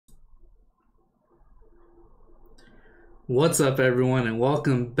What's up, everyone, and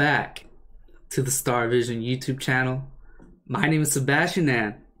welcome back to the Star Vision YouTube channel. My name is Sebastian,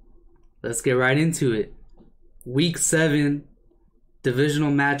 and let's get right into it. Week 7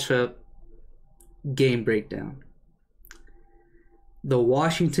 Divisional Matchup game breakdown. The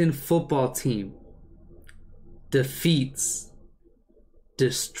Washington football team defeats,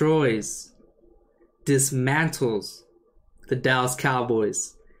 destroys, dismantles the Dallas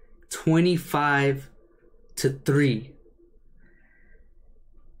Cowboys 25-3.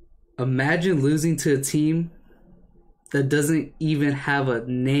 Imagine losing to a team that doesn't even have a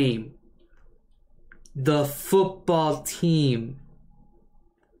name. The football team.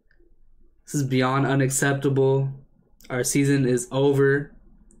 This is beyond unacceptable. Our season is over.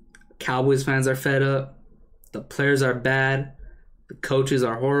 Cowboys fans are fed up. The players are bad. The coaches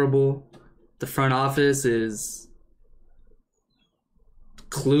are horrible. The front office is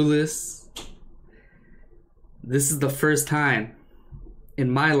clueless. This is the first time in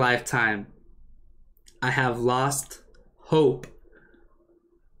my lifetime I have lost hope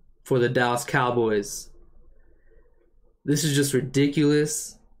for the Dallas Cowboys. This is just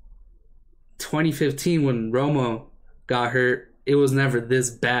ridiculous. 2015, when Romo got hurt, it was never this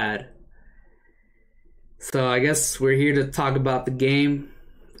bad. So I guess we're here to talk about the game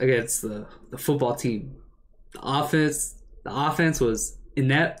against the football team. The offense was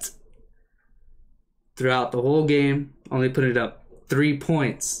inept throughout the whole game, only putting up 3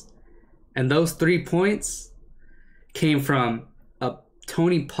 points. And those 3 points came from a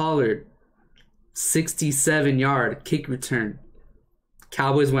Tony Pollard 67-yard kick return.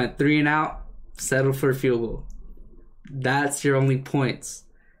 Cowboys went 3 and out, settled for a field goal. That's your only points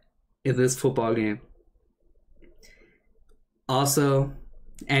in this football game. Also,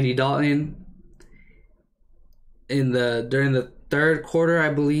 Andy Dalton during the third quarter, I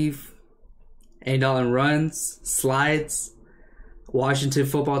believe, Andy Dalton runs, slides. Washington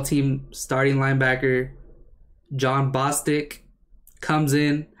football team starting linebacker John Bostic comes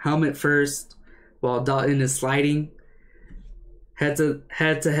in, helmet first, while Dalton is sliding.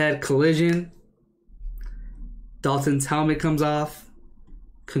 Head-to-head collision. Dalton's helmet comes off.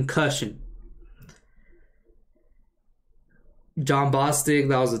 Concussion. John Bostic,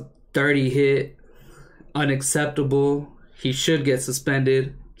 that was a dirty hit. Unacceptable. He should get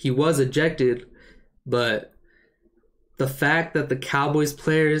suspended. He was ejected, but the fact that the Cowboys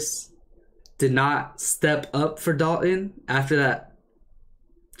players did not step up for Dalton after that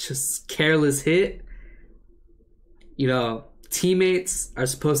just careless hit. You know, teammates are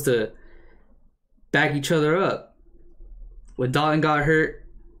supposed to back each other up. When Dalton got hurt,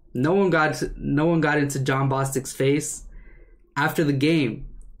 no one got into John Bostic's face. After the game,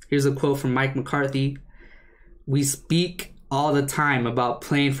 here's a quote from Mike McCarthy. "We speak all the time about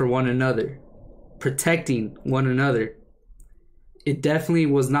playing for one another, protecting one another. It definitely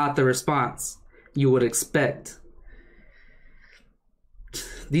was not the response you would expect."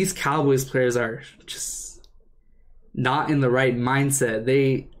 These Cowboys players are just not in the right mindset.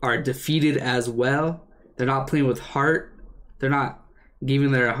 They are defeated as well. They're not playing with heart. They're not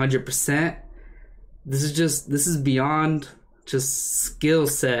giving their 100%. This is beyond just skill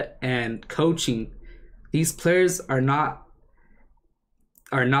set and coaching. These players are not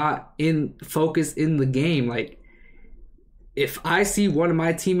in focus in the game. Like, if I see one of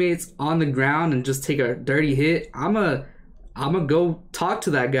my teammates on the ground and just take a dirty hit, I'm a go talk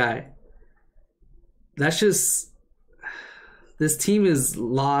to that guy. That's just, this team is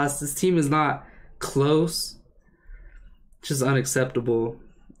lost. This team is not close. It's just unacceptable.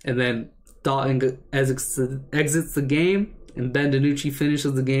 And then Dalton exits the game, and Ben DiNucci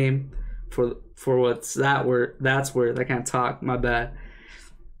finishes the game for what's that's worth. I can't talk. My bad.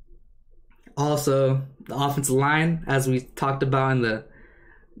 Also, the offensive line, as we talked about in the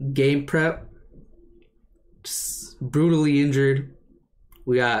game prep, just brutally injured.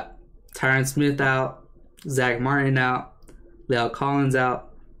 We got Tyron Smith out, Zach Martin out, La'el Collins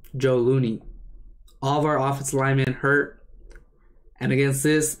out, Joe Looney. All of our offensive linemen hurt. And against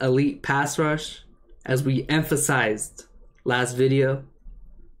this elite pass rush, as we emphasized last video,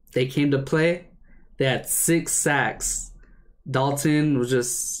 they came to play. They had 6 sacks. Dalton was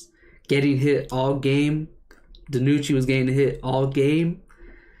just getting hit all game. DiNucci was getting hit all game.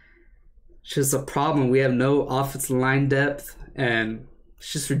 It's just a problem. We have no offensive line depth, and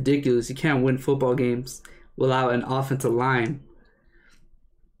it's just ridiculous. You can't win football games without an offensive line.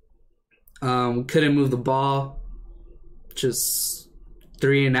 We couldn't move the ball. Just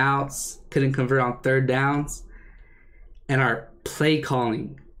 3 and outs. Couldn't convert on third downs. And our play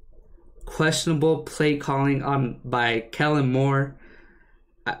calling. Questionable play calling by Kellen Moore.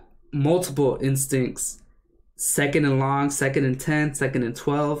 Multiple instincts second and long, second and 10, second and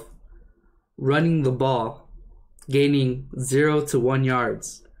 12, running the ball, gaining 0 to 1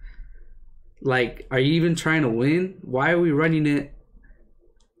 yards. Like, are you even trying to win? Why are we running it?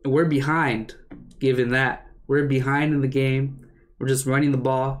 We're behind, given that. We're behind in the game. We're just running the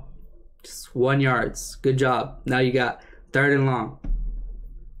ball. Just 1 yards. Good job. Now you got third and long.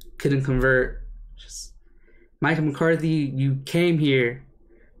 Couldn't convert. Just Mike McCarthy, you came here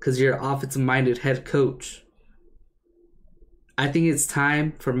because you're an offensive-minded head coach. I think it's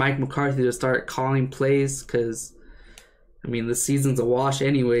time for Mike McCarthy to start calling plays because, I mean, the season's a wash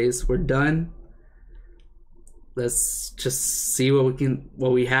anyways. We're done. Let's just see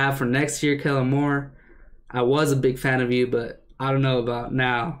what we have for next year, Kellen Moore. I was a big fan of you, but I don't know about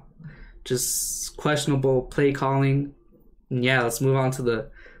now. Just questionable play calling. And yeah, let's move on to the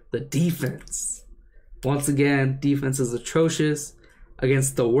defense. Once again, defense is atrocious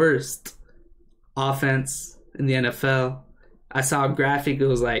against the worst offense in the NFL. I saw a graphic. It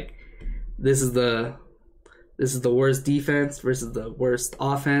was like, this is the worst defense versus the worst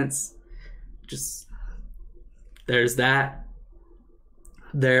offense. Just there's that.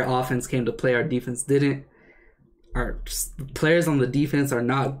 Their offense came to play. Our defense didn't. The players on the defense are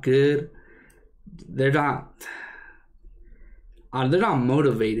not good. They're not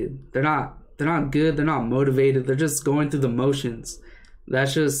motivated. They're not good. They're not motivated. They're just going through the motions.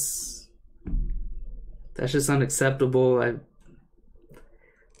 That's just unacceptable.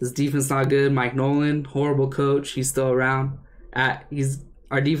 This defense not good. Mike Nolan, horrible coach. He's still around.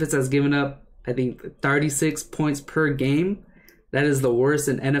 Our defense has given up, I think, 36 points per game. That is the worst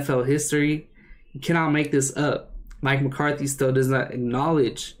in NFL history. You cannot make this up. Mike McCarthy still does not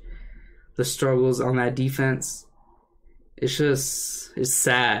acknowledge the struggles on that defense. It's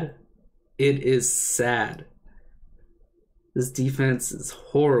sad. It is sad. This defense is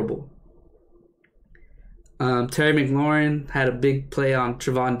horrible. Terry McLaurin had a big play on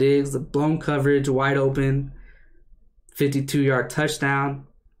Trevon Diggs, a blown coverage, wide open, 52-yard touchdown.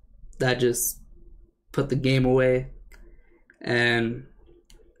 That just put the game away. And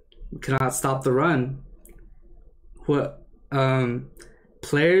we cannot stop the run.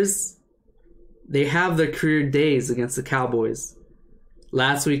 Players, they have their career days against the Cowboys.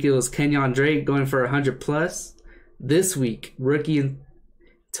 Last week it was Kenyon Drake going for 100+. This week, rookie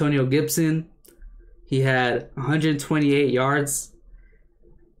Antonio Gibson, he had 128 yards.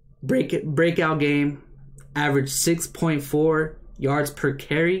 Breakout game, averaged 6.4 yards per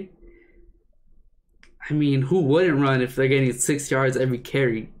carry. I mean, who wouldn't run if they're getting 6 yards every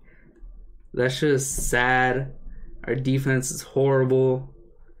carry? That's just sad. Our defense is horrible.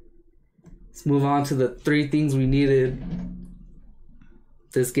 Let's move on to the 3 things we needed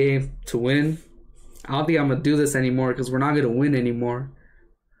this game to win. I don't think I'm going to do this anymore because we're not going to win anymore.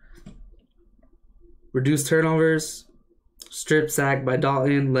 Reduced turnovers. Strip sack by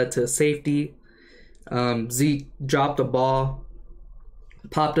Dalton led to a safety. Zeke dropped a ball.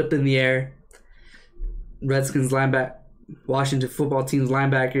 Popped up in the air. Redskins linebacker, Washington football team's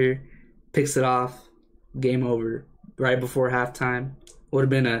linebacker picks it off. Game over. Right before halftime. Would have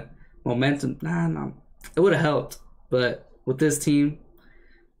been a momentum. No. It would have helped. But with this team,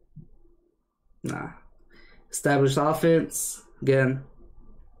 nah. Established offense. Again,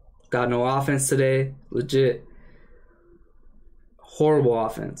 got no offense today. Legit. Horrible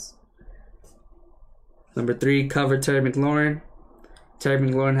offense. Number 3, cover Terry McLaurin. Terry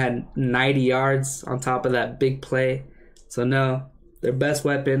McLaurin had 90 yards on top of that big play. So no, their best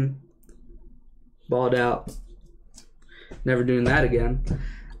weapon balled out. Never doing that again.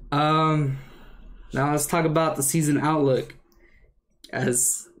 Now let's talk about the season outlook.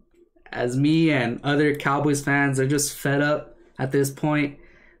 As me and other Cowboys fans are just fed up at this point.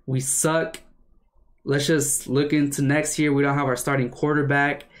 We suck. Let's just look into next year. We don't have our starting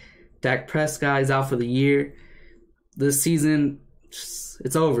quarterback. Dak Prescott is out for the year. This season,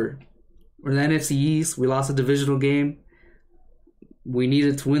 it's over. We're in the NFC East. We lost a divisional game. We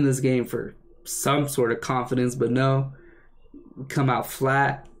needed to win this game for some sort of confidence, but no. We come out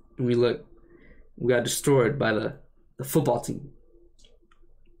flat, and we got destroyed by the football team.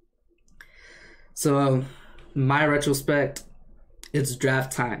 So, my retrospect, it's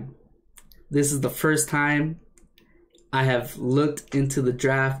draft time. This is the first time I have looked into the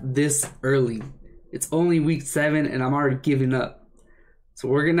draft this early. It's only week 7 and I'm already giving up. So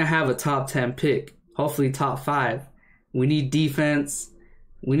we're going to have a top 10 pick. Hopefully top 5. We need defense.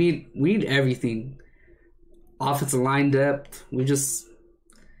 We need everything. Offensive line depth. We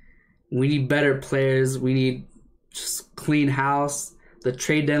need better players. We need just clean house. The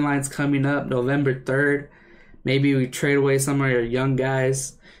trade deadline's coming up November 3rd. Maybe we trade away some of our young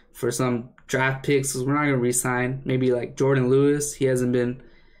guys for some draft picks, because we're not going to re-sign. Maybe like Jordan Lewis. He hasn't been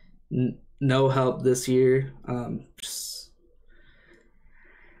no help this year.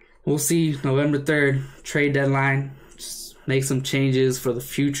 We'll see. November 3rd, trade deadline. Just make some changes for the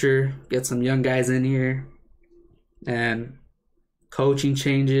future. Get some young guys in here. And coaching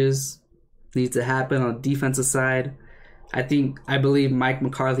changes need to happen on the defensive side. I believe Mike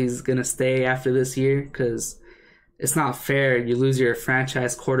McCarthy is going to stay after this year, because it's not fair. You lose your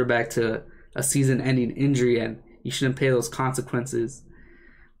franchise quarterback to a season-ending injury, and you shouldn't pay those consequences.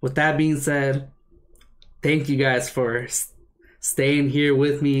 With that being said, thank you guys for staying here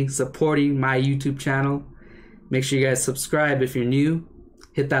with me, supporting my YouTube channel. Make sure you guys subscribe if you're new.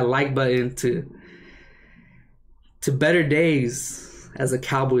 Hit that like button to better days as a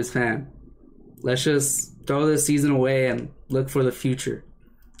Cowboys fan. Let's just throw this season away and look for the future,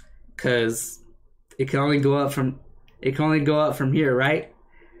 because it can only go up from here, right?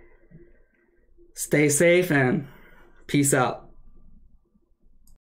 Stay safe and peace out.